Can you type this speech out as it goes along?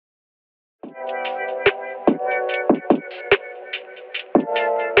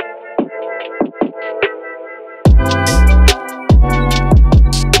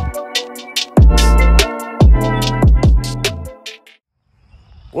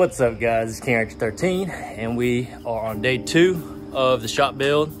What's up guys, it's King13 and we are on day 2 of the shop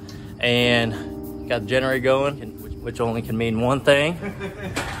build and got the generator going, which only can mean one thing. There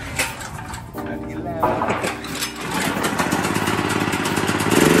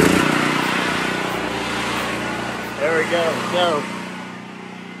we go, let's go.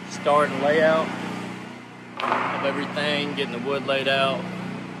 Starting layout of everything, getting the wood laid out.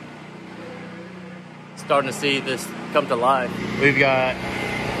 Starting to see this come to life. We've got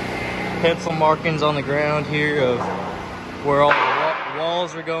pencil markings on the ground here of where all the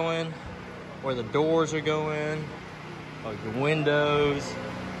walls are going, where the doors are going, like the windows,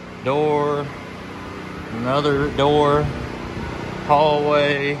 door, another door,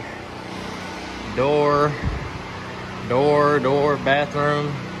 hallway, door,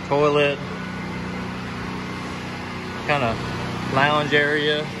 bathroom, toilet, kind of lounge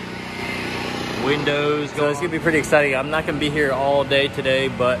area, windows. So it's gonna be pretty exciting. I'm not gonna be here all day today,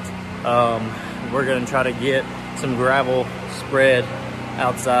 but we're gonna try to get some gravel spread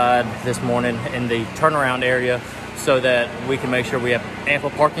outside this morning in the turnaround area so that we can make sure we have ample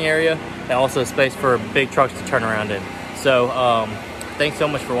parking area and also space for big trucks to turn around in. So thanks so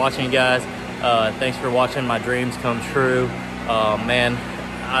much for watching, you guys. Thanks for watching my dreams come true. Man,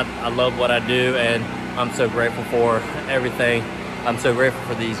 I love what I do and I'm so grateful for everything. I'm so grateful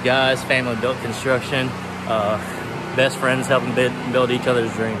for these guys, Family Built Construction, best friends helping build each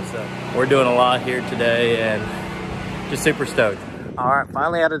other's dreams. So we're doing a lot here today and just super stoked. All right,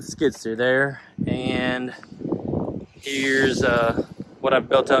 finally out of the skid steer there. And here's what I've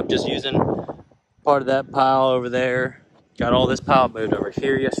built up just using part of that pile over there. Got all this pile moved over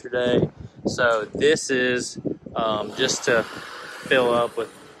here yesterday. So this is just to fill up with,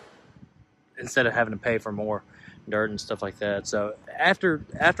 instead of having to pay for more dirt and stuff like that. So after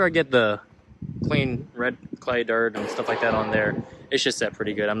I get the clean red clay dirt and stuff like that on there, it's just set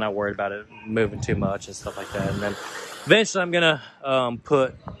pretty good. I'm not worried about it moving too much and stuff like that. And then eventually I'm gonna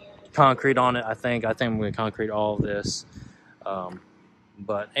put concrete on it. I think I'm gonna concrete all of this.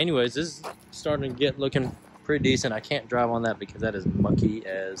 But anyways, this is starting to get looking pretty decent. I can't drive on that because that is mucky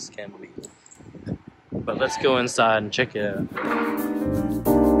as can be. But let's go inside and check it out.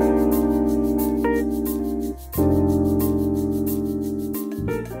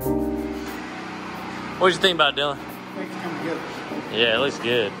 What'd you think about it, Dylan? I think it's coming good. Yeah, it looks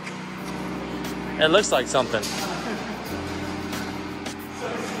good. It looks like something.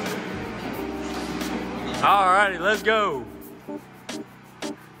 Alrighty, let's go.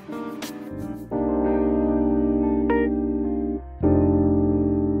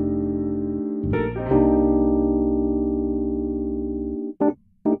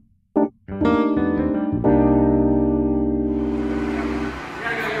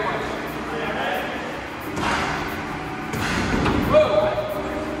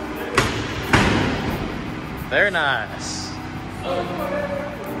 Very nice.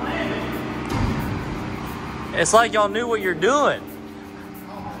 It's like y'all knew what you're doing.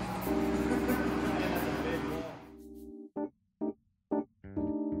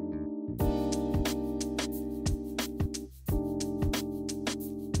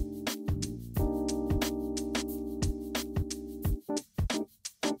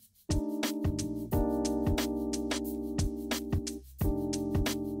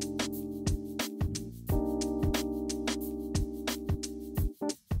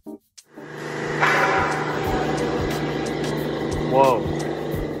 Whoa.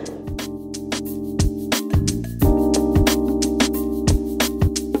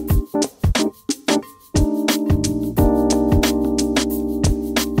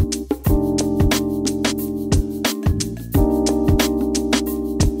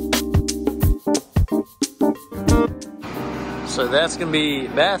 So that's gonna be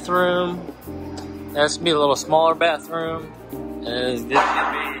bathroom. That's gonna be a little smaller bathroom. And this is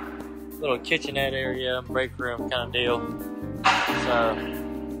gonna be a little kitchenette area, break room kind of deal. So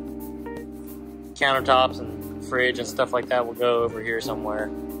countertops and fridge and stuff like that will go over here somewhere.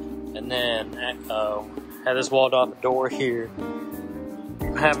 And then have this walled off door here.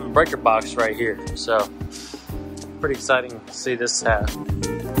 I'm having a breaker box right here. So pretty exciting to see this happen.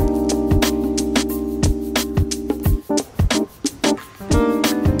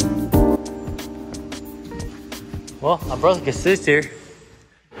 Well, my brother can assist here.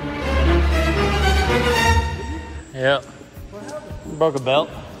 Yep. Broke a belt.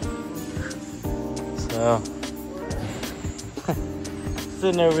 So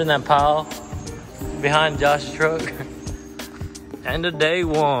sitting over in that pile behind Josh's truck. And a day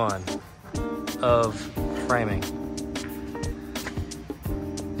 1 of framing.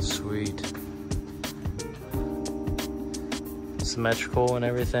 Sweet. symmetrical and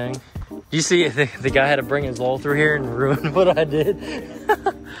everything. You see, the guy had to bring his lull through here and ruin what I did.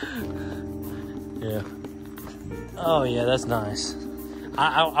 Yeah. Oh yeah, that's nice.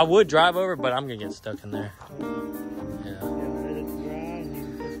 I would drive over, but I'm gonna get stuck in there. Yeah. Let it dry and you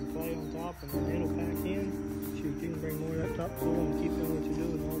can put some clay on top and then it'll pack in. Shoot, you can bring more of that topsoil and keep doing what you're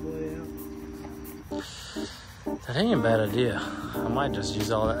doing all the way out. That ain't a bad idea. I might just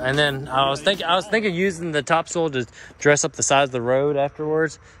use all that. And then I was thinking using the topsoil to dress up the sides of the road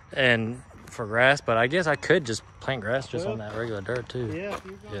afterwards and for grass, but I guess I could just plant grass just on that regular dirt too. Yeah.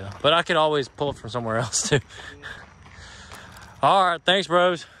 Yeah. But I could always pull it from somewhere else too. All right, thanks,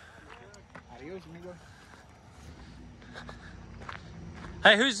 bros. Adios, amigo.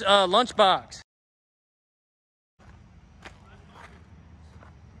 Hey, who's lunchbox?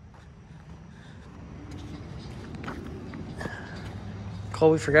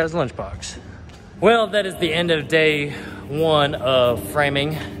 Colby forgot his lunchbox. Well, that is the end of day 1 of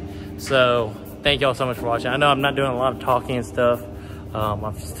framing. So thank y'all so much for watching. I know I'm not doing a lot of talking and stuff.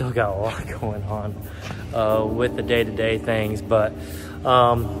 I've still got a lot going on with the day-to-day things, but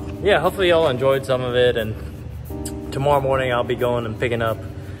yeah, hopefully y'all enjoyed some of it. And tomorrow morning I'll be going and picking up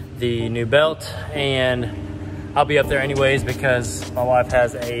the new belt, and I'll be up there anyways because my wife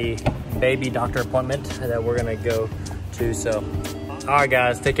has a baby doctor appointment that we're gonna go to. So all right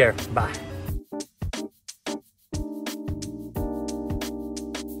guys, take care, bye.